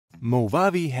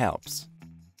Movavi helps.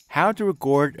 How to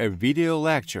record a video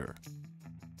lecture.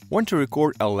 Want to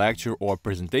record a lecture or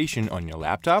presentation on your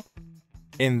laptop?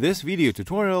 In this video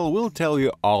tutorial, we'll tell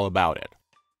you all about it.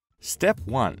 Step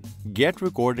 1. Get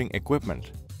recording equipment.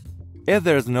 If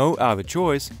there's no other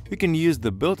choice, you can use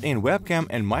the built-in webcam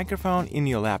and microphone in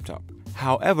your laptop.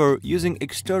 However, using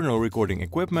external recording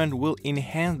equipment will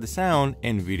enhance the sound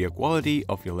and video quality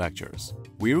of your lectures.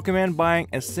 We recommend buying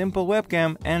a simple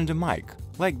webcam and a mic,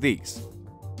 like these.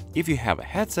 If you have a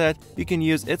headset, you can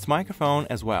use its microphone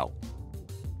as well.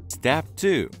 Step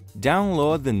 2.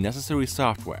 Download the necessary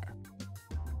software.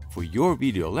 For your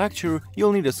video lecture,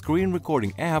 you'll need a screen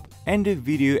recording app and a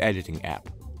video editing app.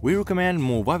 We recommend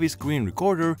Movavi Screen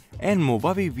Recorder and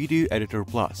Movavi Video Editor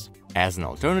Plus. As an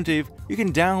alternative, you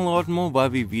can download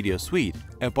Movavi Video Suite,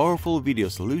 a powerful video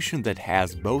solution that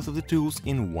has both of the tools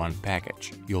in one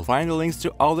package. You'll find the links to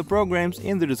all the programs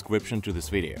in the description to this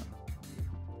video.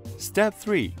 Step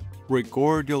 3.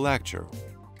 Record your lecture.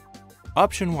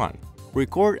 Option 1.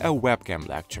 Record a webcam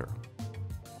lecture.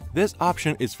 This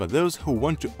option is for those who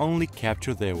want to only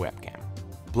capture their webcam.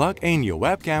 Plug in your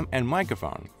webcam and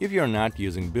microphone if you're not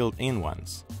using built-in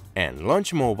ones. And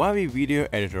launch Movavi Video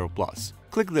Editor Plus.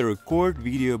 Click the Record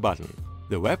Video button.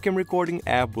 The webcam recording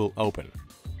app will open.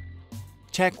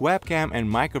 Check webcam and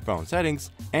microphone settings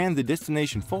and the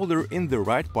destination folder in the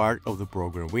right part of the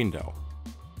program window.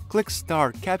 Click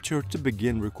Start Capture to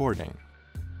begin recording.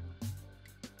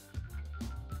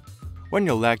 When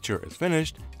your lecture is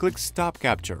finished, click Stop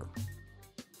Capture.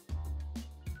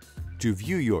 To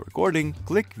view your recording,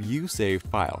 click View Saved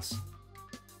Files.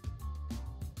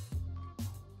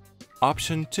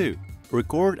 Option 2.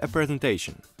 Record a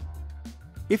presentation.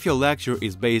 If your lecture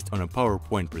is based on a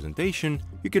PowerPoint presentation,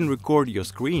 you can record your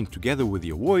screen together with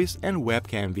your voice and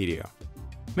webcam video.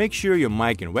 Make sure your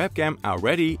mic and webcam are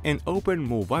ready and open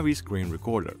Movavi Screen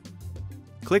Recorder.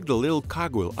 Click the little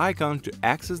cogwheel icon to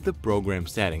access the program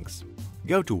settings.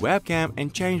 Go to webcam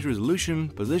and change resolution,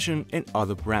 position, and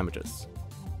other parameters.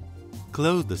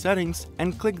 Close the settings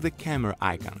and click the camera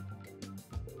icon.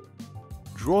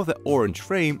 Draw the orange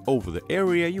frame over the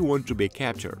area you want to be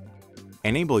captured.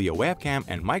 Enable your webcam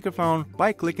and microphone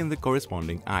by clicking the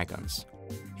corresponding icons.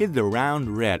 Hit the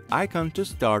round red icon to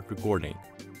start recording.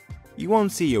 You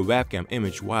won't see your webcam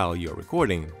image while you're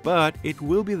recording, but it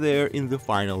will be there in the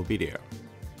final video.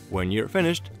 When you're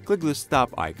finished, click the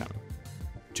stop icon.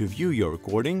 To view your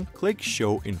recording, click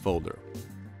Show in Folder.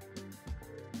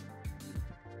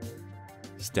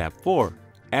 Step 4.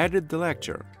 Edit the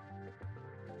lecture.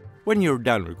 When you're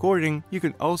done recording, you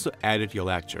can also edit your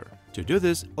lecture. To do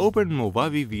this, open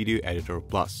Movavi Video Editor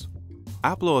Plus.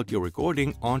 Upload your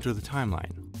recording onto the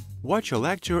timeline. Watch your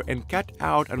lecture and cut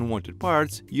out unwanted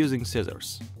parts using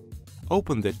scissors.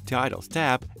 Open the Titles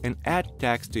tab and add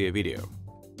text to your video.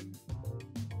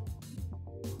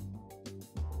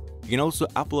 You can also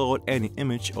upload any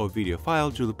image or video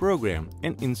file to the program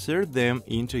and insert them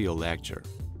into your lecture.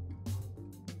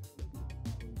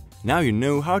 Now you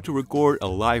know how to record a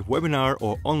live webinar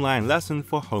or online lesson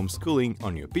for homeschooling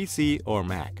on your PC or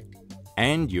Mac.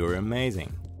 And you're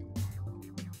amazing!